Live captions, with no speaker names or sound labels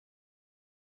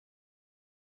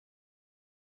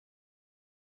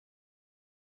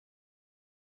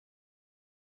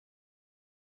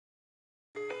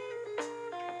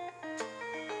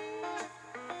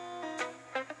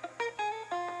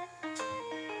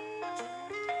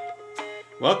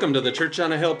Welcome to the Church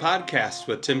on a Hill podcast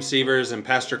with Tim Sievers and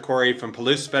Pastor Corey from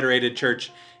Palouse Federated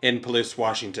Church in Palouse,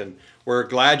 Washington. We're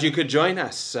glad you could join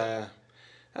us.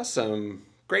 That's some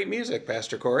great music,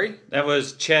 Pastor Corey. That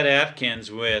was Chet Atkins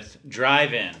with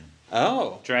Drive-In.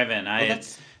 Oh. Drive-In. I had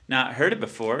not heard it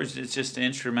before. It's just an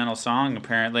instrumental song,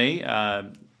 apparently.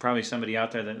 Probably somebody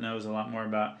out there that knows a lot more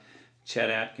about Chet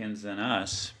Atkins than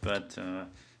us, but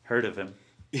heard of him.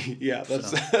 Yeah,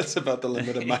 that's about the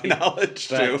limit of my knowledge,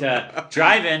 too. But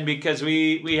drive-in, because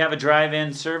we have a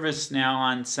drive-in service now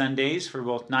on Sundays for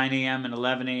both 9 a.m. and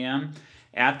 11 a.m.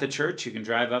 at the church. You can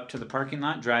drive up to the parking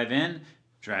lot, drive in,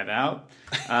 drive out,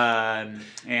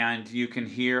 and you can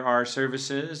hear our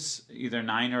services, either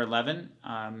 9 or 11,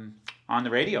 on the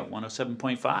radio,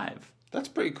 107.5. That's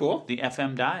pretty cool. The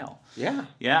FM dial. Yeah.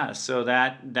 Yeah, so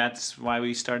that's why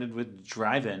we started with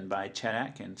Drive-In by Chet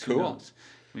Atkins. Cool.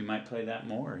 We might play that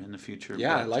more in the future.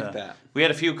 Yeah, I like that. We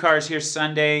had a few cars here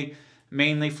Sunday,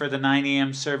 mainly for the 9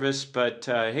 a.m. service, but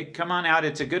hey, come on out.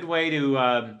 It's a good way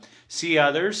to see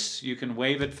others. You can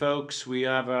wave at folks.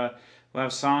 We'll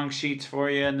have song sheets for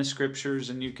you in the scriptures,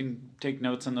 and you can take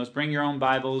notes on those. Bring your own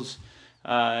Bibles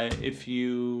if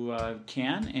you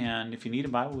can, and if you need a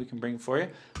Bible, we can bring it for you.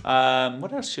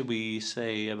 What else should we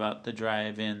say about the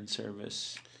drive-in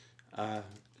service?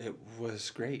 It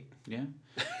was great. Yeah.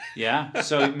 Yeah.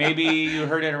 So maybe you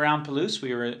heard it around Palouse.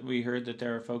 We heard that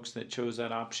there are folks that chose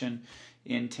that option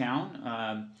in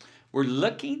town. We're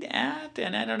looking at,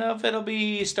 and I don't know if it'll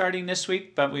be starting this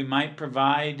week, but we might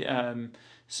provide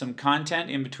some content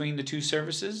in between the two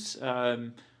services.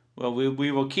 Well,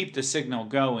 we will keep the signal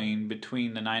going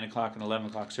between the 9 o'clock and 11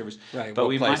 o'clock service. Right. But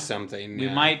we'll play something. We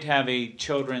might have a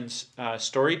children's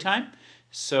story time.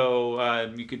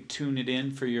 So you could tune it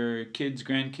in for your kids,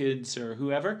 grandkids, or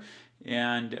whoever.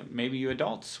 And maybe you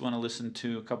adults want to listen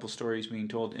to a couple stories being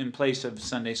told in place of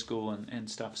Sunday school and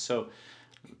stuff. So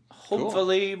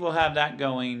hopefully we'll have that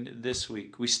going this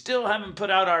week. We still haven't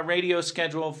put out our radio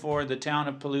schedule for the town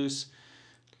of Palouse.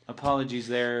 Apologies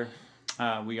there.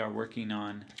 We are working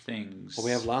on things. Well,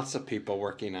 we have lots of people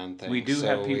working on things. We do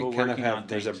have people working on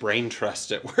things. There's a brain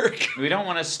trust at work. We don't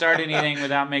want to start anything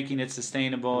without making it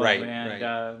sustainable. Right.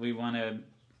 And we want to,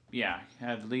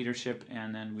 have leadership,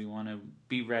 and then we want to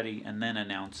be ready and then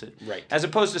announce it. Right. As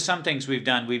opposed to some things we've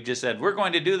done, we've just said, we're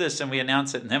going to do this, and we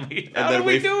announce it, and then how do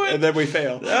we do it? And then we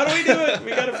fail. How do we do it?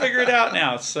 We got to figure it out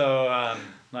now. So,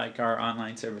 like our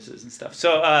online services and stuff.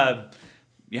 So,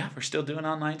 we're still doing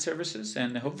online services,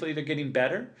 and hopefully they're getting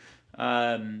better.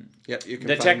 You can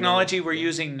the technology we're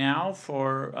using now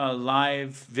for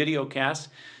live video cast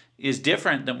is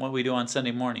different than what we do on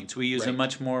Sunday mornings. We use a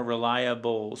much more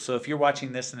reliable. So if you're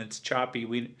watching this and it's choppy,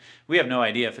 we have no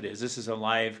idea if it is. This is a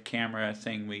live camera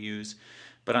thing we use.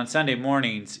 But on Sunday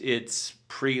mornings, it's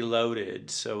preloaded,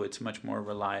 so it's much more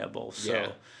reliable.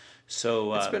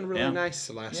 So it's been really nice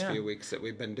the last few weeks that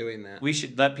we've been doing that. We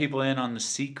should let people in on the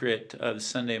secret of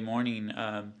Sunday morning.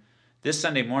 This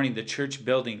Sunday morning, the church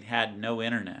building had no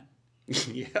internet.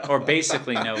 Or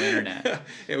basically no internet.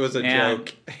 It was a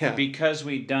joke. Yeah. Because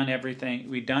we'd done everything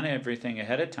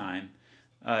ahead of time,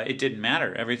 it didn't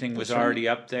matter. Everything was already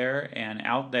up there and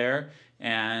out there,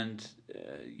 and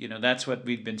that's what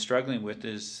we'd been struggling with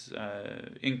is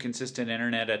inconsistent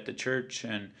internet at the church,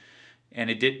 and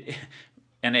it did.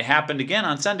 And it happened again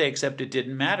on Sunday, except it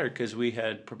didn't matter because we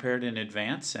had prepared in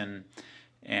advance, and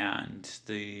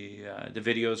the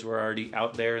videos were already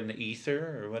out there in the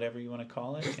ether, or whatever you want to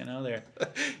call it. They're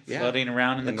floating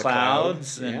around in the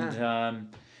clouds,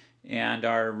 and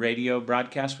our radio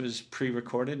broadcast was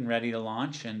pre-recorded and ready to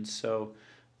launch, and so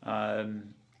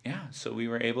so we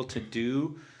were able to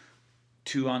do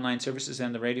 2 online services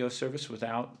and the radio service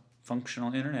without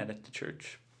functional internet at the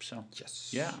church. So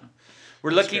we're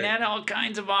looking at all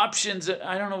kinds of options.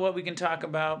 I don't know what we can talk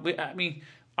about.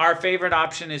 Our favorite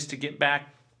option is to get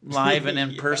back live and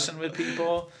in person with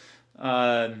people.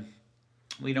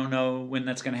 We don't know when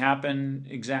that's going to happen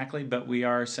exactly, but we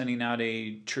are sending out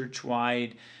a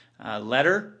church-wide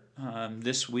letter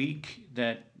this week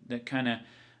that kind of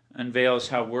unveils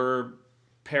how we're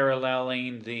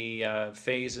paralleling the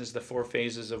 4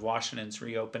 phases of Washington's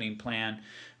reopening plan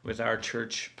with our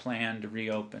church plan to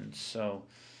reopen. So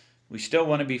we still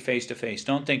want to be face-to-face.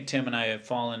 Don't think Tim and I have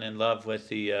fallen in love with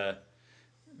the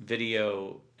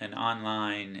video and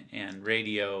online and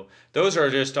radio. Those are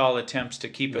just all attempts to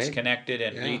keep us connected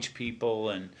and reach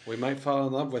people. And we might fall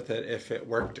in love with it if it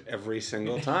worked every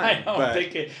single time.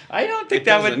 I don't think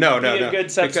that would be a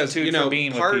good substitute for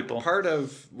being with people. Part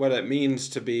of what it means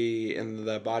to be in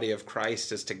the body of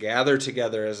Christ is to gather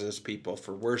together as His people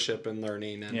for worship and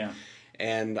learning.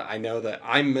 And I know that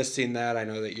I'm missing that. I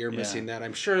know that you're missing that.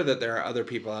 I'm sure that there are other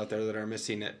people out there that are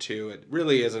missing it too. It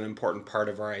really is an important part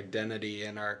of our identity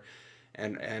and our,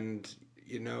 and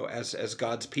as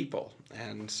God's people.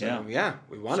 And so,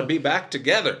 we want to be back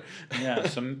together.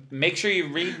 So make sure you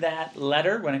read that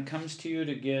letter when it comes to you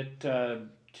to get a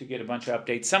bunch of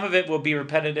updates. Some of it will be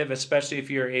repetitive, especially if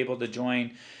you're able to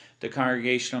join the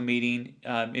congregational meeting.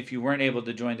 If you weren't able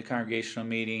to join the congregational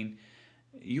meeting,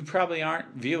 you probably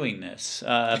aren't viewing this.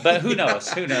 But who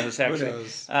knows? Who knows, actually. Who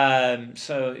knows?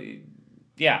 So,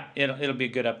 it'll be a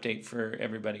good update for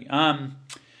everybody.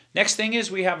 Next thing is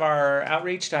we have our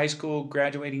outreach to high school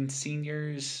graduating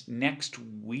seniors next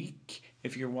week.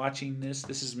 If you're watching this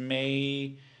is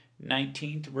May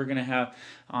 19th. We're going to have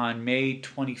on May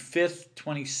 25th,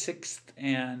 26th,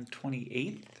 and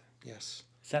 28th. Yes.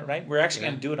 Is that right? We're actually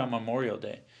going to do it on Memorial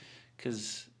Day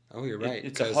because you're right.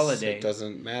 It's a holiday. It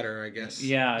doesn't matter, I guess.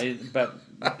 Yeah,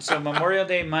 so Memorial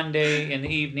Day Monday in the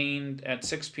evening at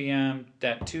 6 p.m.,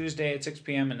 that Tuesday at 6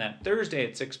 p.m., and that Thursday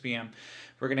at 6 p.m.,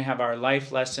 we're going to have our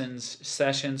life lessons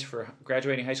sessions for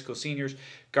graduating high school seniors,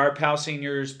 Guard Pal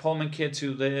seniors, Pullman kids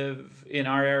who live in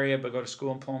our area but go to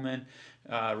school in Pullman,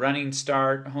 Running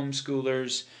Start,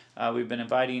 homeschoolers. We've been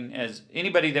inviting as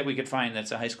anybody that we could find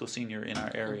that's a high school senior in our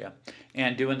area,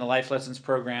 and doing the life lessons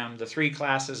program, the 3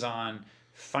 classes on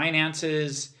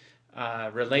finances,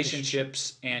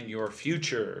 relationships, and your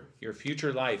future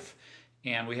life.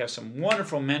 And we have some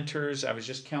wonderful mentors. I was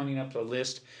just counting up the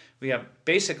list. We have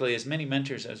basically as many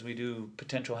mentors as we do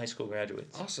potential high school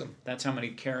graduates. Awesome. That's how many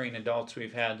caring adults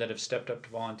we've had that have stepped up to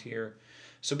volunteer.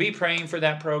 So be praying for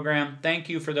that program. Thank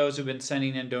you for those who've been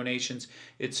sending in donations.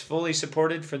 It's fully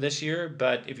supported for this year,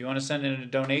 but if you want to send in a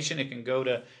donation, it can go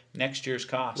to next year's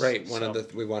cost. Right.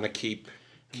 We want to keep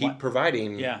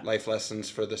providing life lessons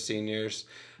for the seniors.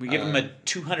 We give them a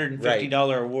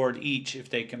 $250 award each if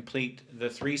they complete the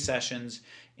 3 sessions,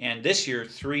 and this year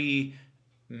 3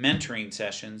 mentoring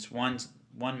sessions. One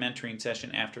mentoring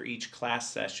session after each class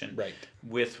session,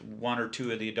 with 1 or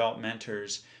 2 of the adult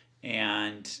mentors.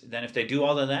 And then if they do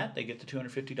all of that, they get the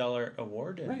 $250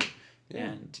 award.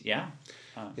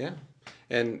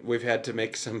 And we've had to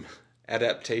make some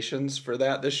adaptations for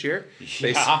that this year.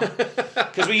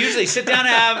 Because we usually sit down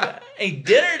and have a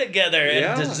dinner together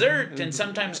and dessert and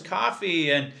sometimes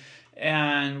coffee,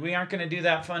 and we aren't going to do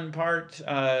that fun part.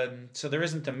 So there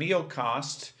isn't the meal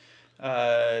cost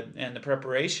and the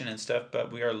preparation and stuff,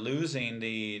 but we are losing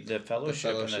the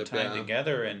fellowship and the time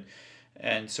together,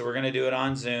 and so we're going to do it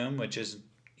on Zoom, which is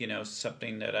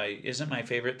something that isn't my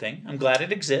favorite thing. I'm glad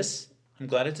it exists. I'm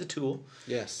glad it's a tool.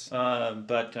 Yes.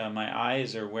 But my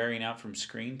eyes are wearing out from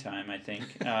screen time, I think.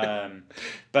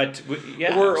 But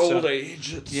we're old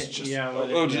age. It's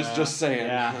just saying.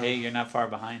 Yeah. Hey, you're not far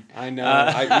behind. I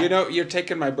know. You're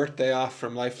taking my birthday off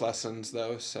from life lessons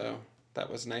though, so that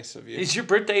was nice of you. Is your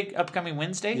birthday upcoming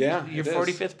Wednesday? Yeah. Your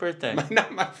 45th birthday.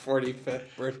 Not my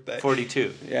 45th birthday.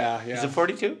 42. Yeah. Is it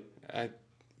 42?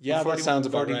 That sounds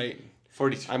about right.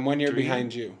 42. I'm 1 year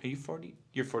behind you. Are you 40?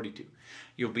 You're 42.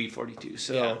 You'll be 42.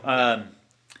 So,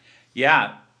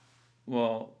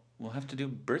 well, we'll have to do a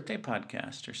birthday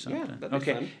podcast or something. Yeah, that'd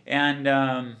be fun.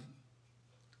 And,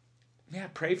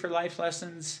 pray for life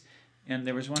lessons. And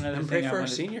there was one other thing. Pray for our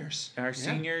seniors. Our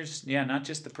seniors, not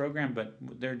just the program, but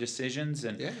their decisions,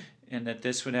 and that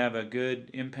this would have a good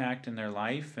impact in their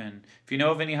life. And if you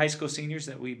know of any high school seniors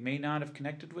that we may not have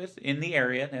connected with in the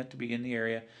area, they have to be in the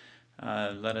area,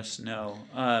 let us know.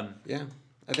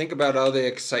 I think about all the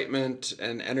excitement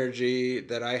and energy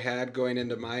that I had going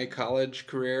into my college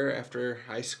career after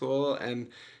high school, and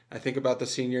I think about the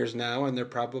seniors now, and they're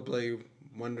probably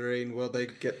wondering, will they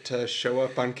get to show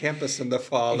up on campus in the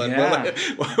fall, and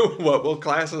what will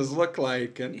classes look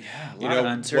like, and a lot of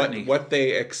uncertainty. What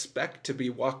they expect to be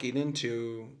walking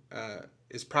into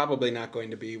is probably not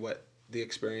going to be what the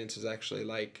experience is actually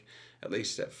like, at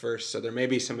least at first. So there may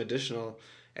be some additional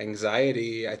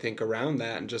anxiety, I think, around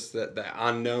that, and just the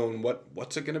unknown.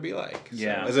 What's it going to be like?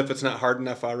 Yeah, so, as if it's not hard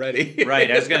enough already.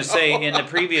 Right. I was going to say, in the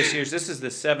previous years, this is the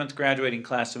 7th graduating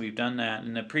class that we've done that.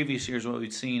 In the previous years, what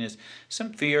we've seen is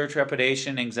some fear,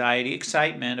 trepidation, anxiety,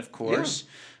 excitement, of course.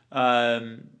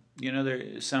 Some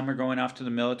are going off to the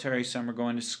military, some are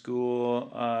going to school,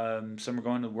 some are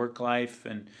going to work life,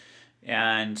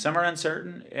 and some are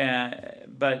uncertain.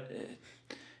 But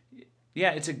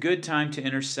it's a good time to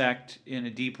intersect in a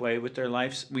deep way with their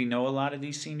lives. We know a lot of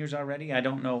these seniors already. I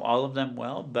don't know all of them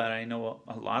well, but I know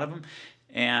a lot of them.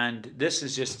 And this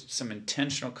is just some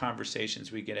intentional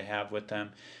conversations we get to have with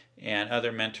them. And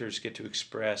other mentors get to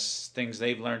express things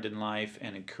they've learned in life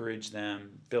and encourage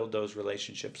them, build those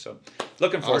relationships. So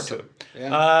looking forward to it.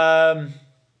 Yeah.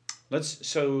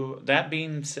 So that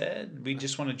being said, we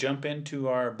just want to jump into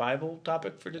our Bible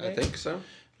topic for today. I think so.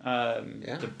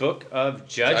 The book of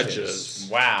Judges.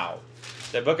 Wow.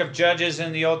 The book of Judges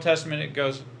in the Old Testament, it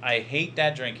goes, I hate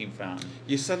that drinking fountain.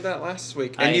 You said that last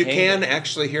week. And you can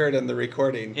actually hear it in the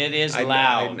recording. It is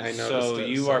loud. I noticed so it,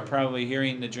 you are probably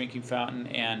hearing the drinking fountain.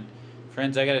 And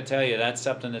friends, I got to tell you, that's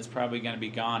something that's probably going to be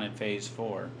gone in phase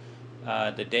 4.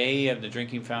 The day of the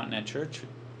drinking fountain at church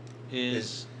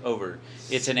is over.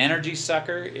 It's an energy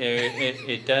sucker.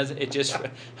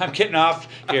 I'm getting off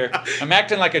here. I'm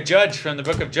acting like a judge from the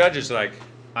book of Judges, like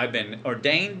I've been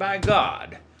ordained by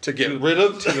God to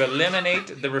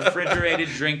eliminate the refrigerated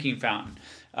drinking fountain.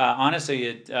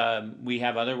 Honestly, we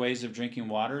have other ways of drinking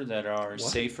water that are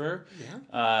safer,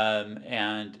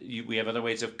 and we have other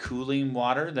ways of cooling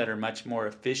water that are much more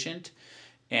efficient.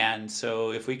 And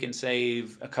so if we can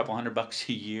save a couple $100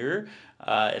 a year,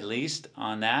 at least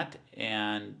on that,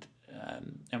 and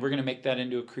we're going to make that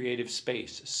into a creative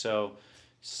space. So,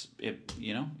 if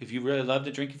you really love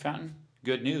the drinking fountain,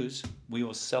 good news, we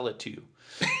will sell it to you.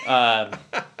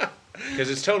 Because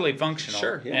it's totally functional.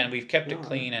 Sure, yeah. And we've kept it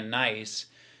clean and nice,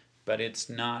 but it's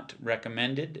not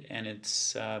recommended, and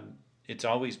it's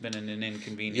always been in an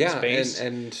inconvenient space.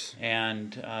 And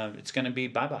it's going to be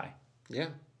bye-bye. Yeah.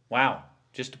 Wow.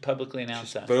 Just to publicly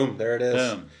announce that. Boom, there it is.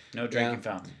 Boom. No drinking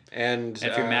fountain. And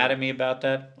if you're mad at me about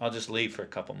that, I'll just leave for a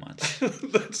couple months.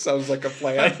 That sounds like a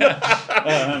plan.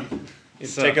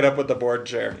 Take it up with the board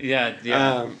chair.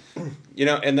 Yeah.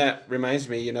 And that reminds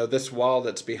me, this wall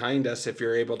that's behind us, if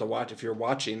you're able to watch, if you're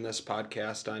watching this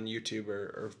podcast on YouTube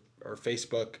or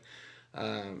Facebook,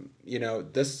 our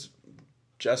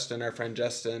friend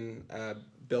Justin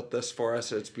built this for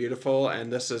us. It's beautiful.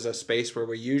 And this is a space where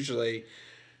we usually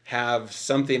have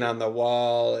something on the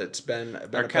wall. It's been a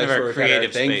place where we've had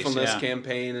our thankfulness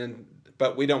campaign,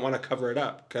 but we don't want to cover it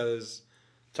up because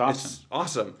it's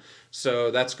awesome. So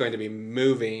that's going to be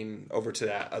moving over to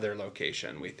that other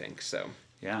location, we think. So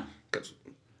yeah,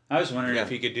 I was wondering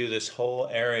if you could do this whole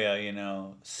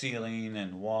area, ceiling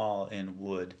and wall in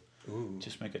wood. Ooh,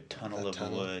 just make a tunnel of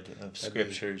wood of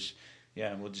scriptures.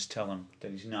 Yeah, we'll just tell him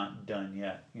that he's not done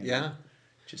yet. Yeah.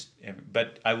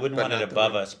 But I wouldn't want it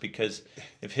above us, because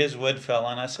if his wood fell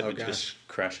on us, it would just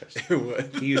crush us. It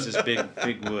would. He uses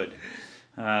big wood.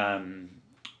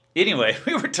 Anyway,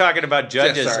 we were talking about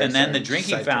Judges, and then the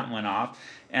drinking fountain went off,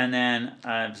 and then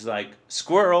I was like,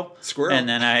 squirrel, and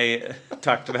then I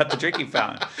talked about the drinking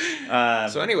fountain.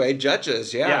 So anyway,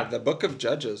 Judges, the book of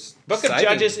Judges. Book of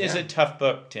Judges is a tough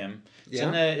book, Tim.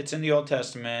 It's in the Old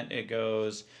Testament. It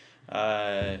goes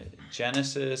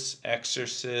Genesis,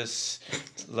 Exorcist,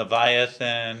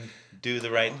 Leviathan, Do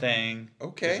the Right Thing.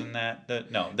 Okay. Isn't that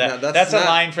that's a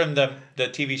line from the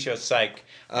TV show Psych.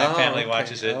 My family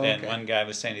watches it, and one guy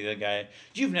was saying to the other guy,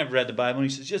 "You've never read the Bible?" And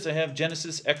he says, "Yes, I have.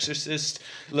 Genesis, Exorcist,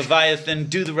 Leviathan,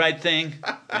 Do the Right Thing."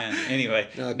 And anyway,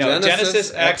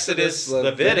 Genesis, Exodus,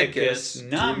 Leviticus,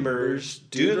 Numbers,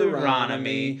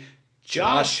 Deuteronomy,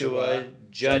 Joshua,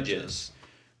 Judges.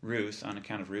 Ruth, on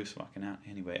account of Ruth walking out.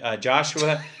 Anyway,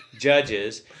 Joshua,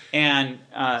 Judges. And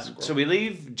so we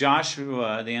leave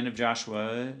Joshua. The end of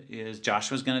Joshua is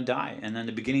Joshua's going to die. And then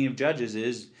the beginning of Judges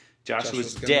is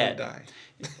Joshua's dead. Die.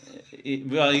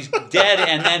 Well, he's dead.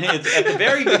 And then at the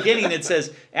very beginning it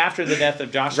says after the death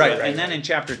of Joshua. Right, and then in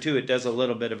chapter 2 it does a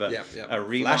little bit of a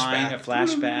rewind, a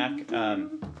flashback.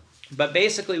 But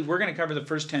basically we're going to cover the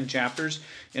first 10 chapters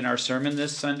in our sermon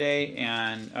this Sunday.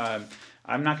 And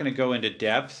I'm not going to go into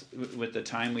depth with the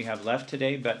time we have left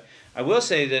today, but I will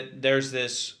say that there's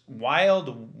this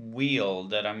wild wheel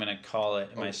that I'm going to call it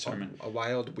in my sermon. A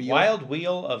wild wheel? Wild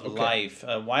wheel of life.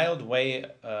 A wild wheel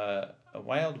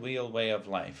way of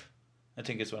life. I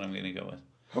think is what I'm going to go with.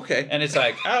 Okay. And it's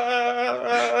like,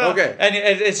 okay. And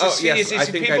it's just, yes, I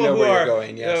think people I know who where are you're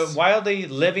going, yes. Wildly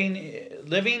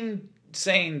living,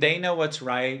 saying they know what's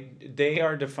right. They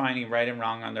are defining right and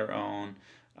wrong on their own.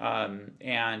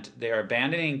 And they are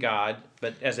abandoning God,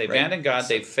 but as they abandon God,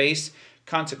 they face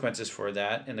consequences for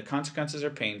that, and the consequences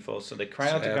are painful, so they cry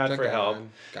out to God for help.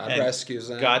 God rescues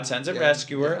them. God sends a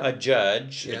rescuer, a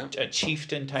judge, a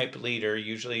chieftain-type leader,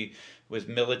 usually with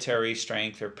military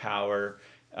strength or power.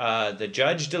 The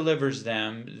judge delivers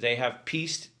them. They have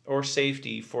peace or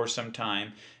safety for some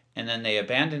time, and then they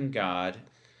abandon God,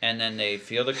 and then they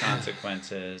feel the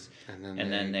consequences,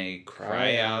 and then they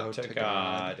cry out to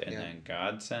God, and then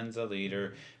God sends a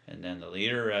leader, and then the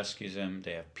leader rescues them.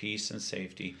 They have peace and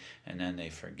safety, and then they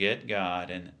forget God,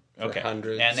 and for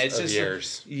hundreds of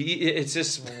years. It's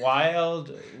this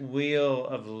wild wheel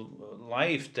of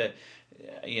life that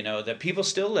that people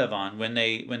still live on when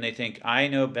they think I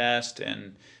know best,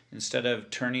 and instead of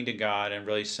turning to God and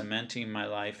really cementing my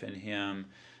life in Him,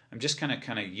 I'm just kind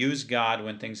of use God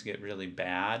when things get really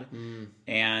bad.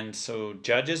 And so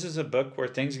Judges is a book where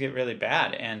things get really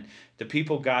bad, and the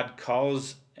people God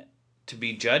calls to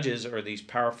be judges, or these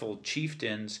powerful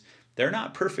chieftains, they're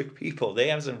not perfect people. They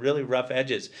have some really rough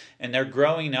edges, and they're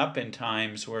growing up in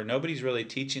times where nobody's really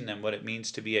teaching them what it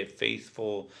means to be a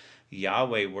faithful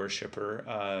Yahweh worshiper.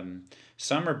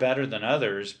 Some are better than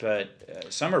others, but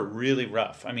some are really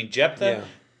rough. I mean, Jephthah,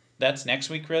 that's next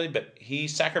week really, but he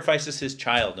sacrifices his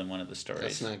child in one of the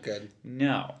stories. That's not good.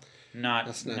 No,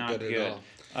 that's not good at all.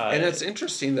 And it's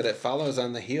interesting that it follows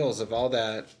on the heels of all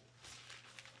that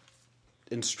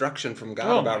instruction from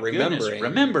God about remembering.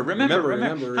 Remember.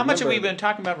 How much have we been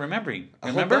talking about remembering?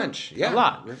 A whole bunch, yeah. A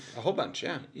lot. A whole bunch,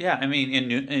 yeah. Yeah, I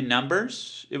mean, in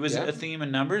Numbers, it was a theme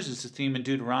in Numbers. It's a theme in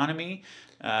Deuteronomy.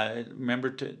 Remember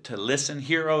to listen,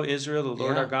 hear, O Israel, the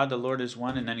Lord our God, the Lord is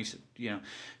one. And then he said,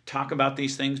 talk about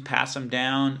these things, pass them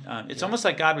down. It's almost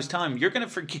like God was telling him, you're going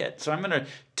to forget, so I'm going to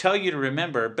tell you to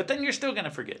remember, but then you're still going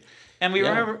to forget. And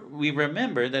we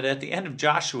remember that at the end of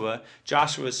Joshua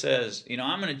says,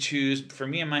 I'm going to choose, for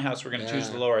me and my house, we're going to choose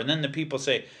the Lord. And then the people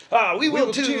say, we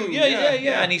will too.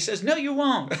 Yeah. And he says, no, you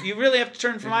won't. You really have to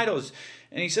turn from idols.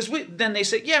 And he says, then they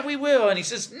say, yeah, we will. And he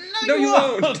says, no, you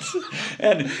won't.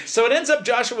 And so it ends up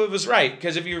Joshua was right,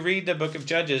 because if you read the book of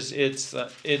Judges, it's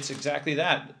exactly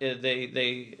that.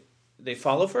 They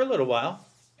follow for a little while,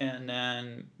 and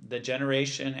then the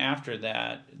generation after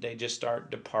that, they just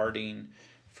start departing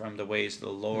from the ways of the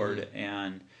Lord,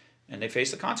 and they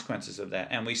face the consequences of that.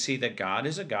 And we see that God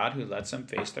is a God who lets them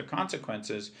face the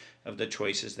consequences of the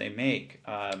choices they make.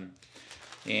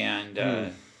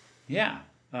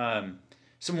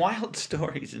 Some wild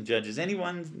stories in Judges.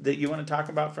 Anyone that you want to talk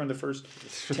about from the first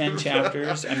 10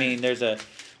 chapters? I mean, there's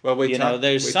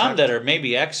some that are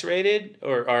maybe X-rated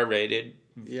or R-rated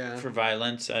for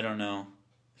violence. I don't know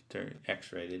if they're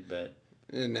X-rated, but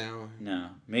no,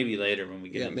 maybe later when we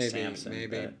get into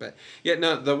Samson. But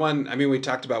the one. I mean, we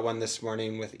talked about one this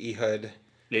morning with Ehud.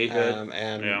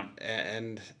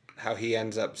 And how he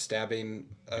ends up stabbing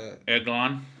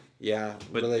Eglon. Yeah,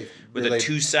 with a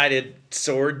two-sided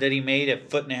sword that he made,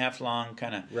 1.5 feet long,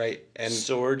 kind of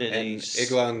sword, and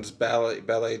Eglon's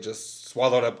belly just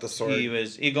swallowed up the sword.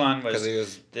 Eglon was a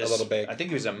little big. I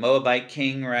think he was a Moabite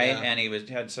king, right? Yeah. And he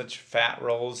had such fat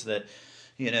rolls that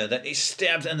that he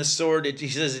stabs, and the sword. He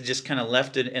says it just kind of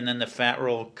left it, and then the fat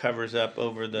roll covers up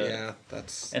over the. Yeah,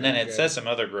 that's. And then it says some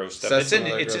other gross stuff. It's in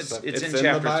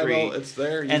chapter 3. It's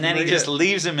there. And then he just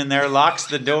leaves him in there, locks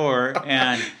the door,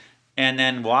 and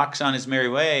then walks on his merry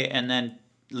way, and then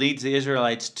leads the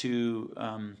Israelites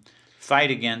to fight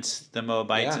against the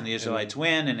Moabites, and the Israelites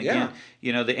win. And again,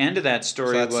 the end of that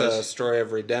story was a story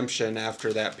of redemption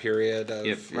after that period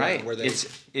of where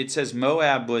it says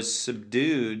Moab was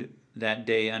subdued that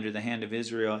day under the hand of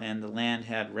Israel, and the land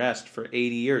had rest for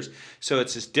 80 years. So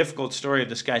it's this difficult story of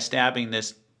this guy stabbing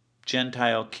this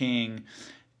Gentile king,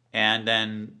 and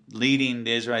then leading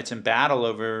the Israelites in battle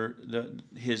over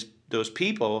those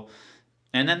people,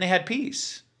 and then they had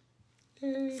peace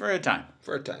for a time.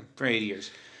 For 80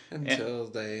 years. Until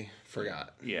they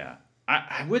forgot. Yeah.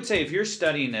 I would say if you're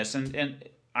studying this, and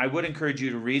I would encourage you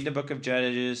to read the book of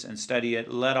Judges and study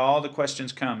it. Let all the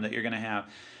questions come that you're going to have.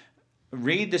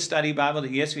 Read the study Bible.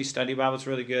 The ESV study Bible is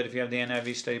really good. If you have the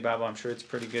NIV study Bible, I'm sure it's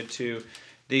pretty good too.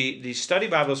 The study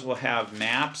Bibles will have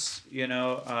maps,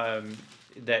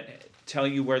 that tell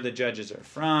you where the judges are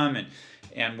from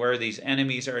and where these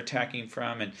enemies are attacking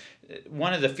from. And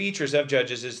one of the features of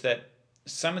Judges is that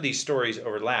some of these stories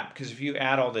overlap, because if you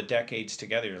add all the decades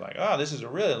together, you're like, oh, this is a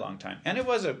really long time. And it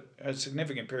was a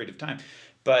significant period of time.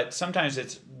 But sometimes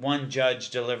it's one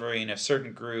judge delivering a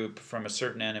certain group from a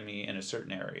certain enemy in a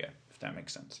certain area, if that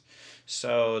makes sense.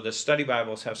 So the study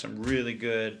Bibles have some really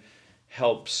good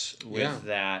helps with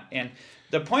that. And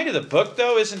the point of the book,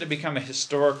 though, isn't to become a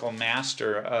historical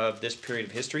master of this period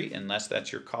of history, unless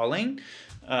that's your calling.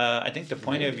 I think the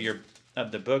point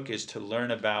of the book is to learn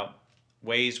about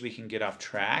ways we can get off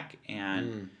track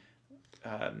and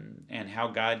how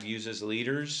God uses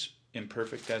leaders,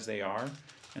 imperfect as they are.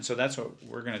 And so that's what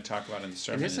we're going to talk about in the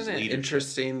sermon. And isn't it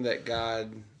interesting that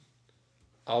God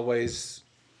always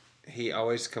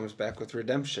comes back with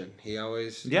redemption? He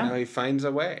always, he finds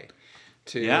a way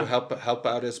to help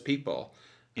out his people.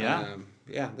 Yeah.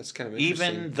 That's kind of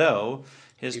interesting. Even though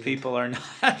his people are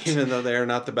not. Even though they are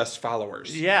not the best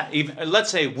followers. Yeah. Even,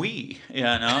 let's say we,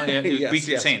 we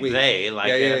keep saying they,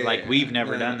 like we've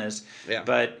never done this. Yeah.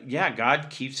 But God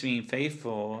keeps being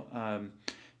faithful,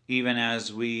 even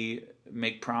as we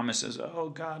make promises. Oh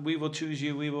God, we will choose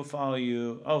you. We will follow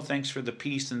you. Oh, thanks for the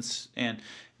peace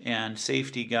and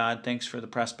safety, God. Thanks for the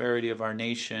prosperity of our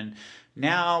nation.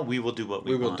 Now we will do what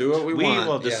we want. We will do what we want. We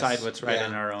will decide Yes. what's right Yeah.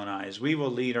 in our own eyes. We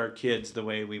will lead our kids the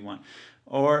way we want.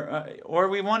 Or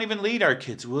we won't even lead our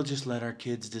kids. We'll just let our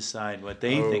kids decide what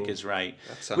they think is right.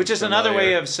 That sounds Which is another way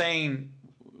familiar. of saying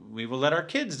we will let our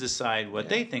kids decide what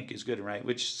they think is good and right,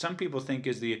 which some people think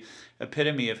is the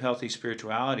epitome of healthy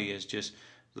spirituality, is just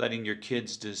letting your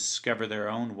kids discover their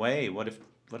own way. What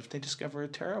if they discover a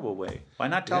terrible way? Why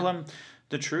not tell them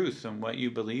the truth and what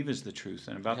you believe is the truth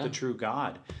and about the true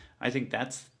God? I think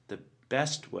that's the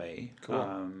best way.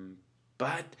 Cool.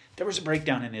 But there was a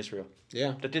breakdown in Israel.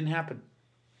 Yeah. That didn't happen.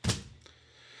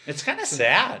 It's kind of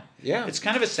sad. Yeah. It's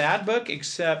kind of a sad book,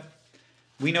 except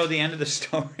we know the end of the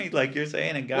story, like you're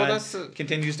saying, and God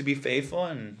continues to be faithful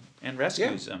and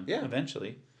rescues them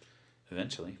eventually.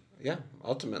 Yeah,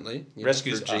 ultimately.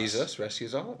 Rescues for us. Jesus,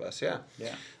 rescues all of us, yeah.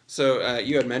 Yeah. So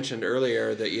you had mentioned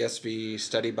earlier the ESV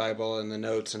Study Bible and the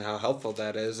notes and how helpful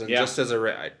that is. And just as a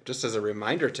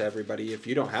reminder to everybody, if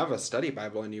you don't have a study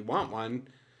Bible and you want one,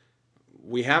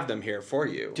 we have them here for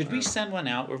you. Did we send one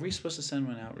out? Were we supposed to send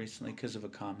one out recently because of a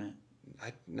comment?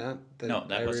 No,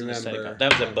 that wasn't a study Bible.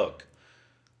 That was a book.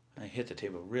 I hit the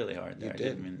table really hard there. You did, I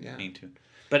didn't mean to.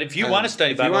 But if you want a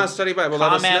study let Bible, us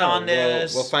comment know. on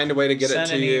this. We'll find a way to get it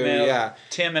to an you. Email. Yeah.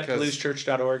 Tim at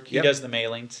PalouseChurch.org. He does the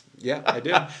mailings. Yeah, I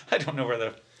do. I don't know where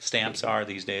the stamps are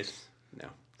these days. No.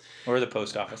 Or the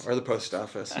post office. Or the post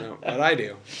office. No, but I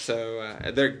do. So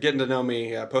they're getting to know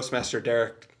me. Postmaster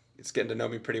Derek is getting to know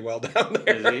me pretty well down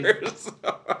there. Is he?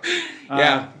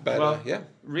 So,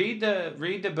 Read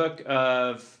the book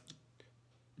of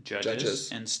Judges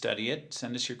and study it.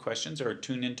 Send us your questions or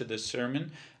tune into the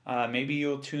sermon. Maybe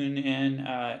you'll tune in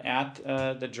at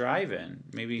the drive-in.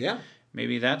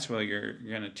 Maybe that's where you're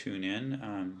going to tune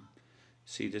in.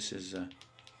 See, this is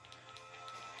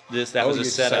that was a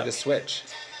setup. The switch.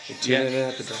 Tune in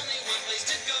at the drive.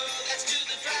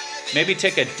 Maybe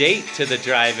take a date to the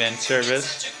drive-in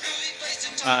service.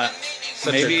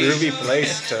 Such a groovy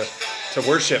place to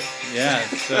worship. Yeah.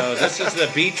 So this is the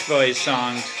Beach Boys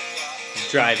song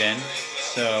drive-in.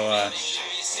 So.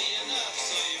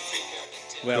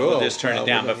 Well, cool. We'll just turn it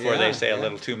down before they say a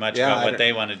little too much about what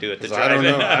they want to do at the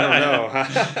drive-in. I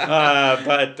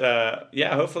don't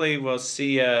know. Hopefully we'll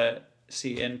see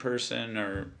in person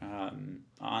or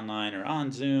online or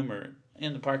on Zoom or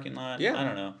in the parking lot. Yeah. I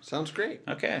don't know. Sounds great.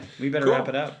 Okay. We better wrap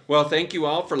it up. Well, thank you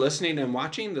all for listening and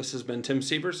watching. This has been Tim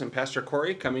Sievers and Pastor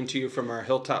Corey coming to you from our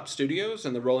Hilltop Studios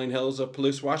in the rolling hills of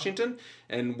Palouse, Washington.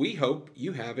 And we hope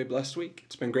you have a blessed week.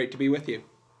 It's been great to be with you.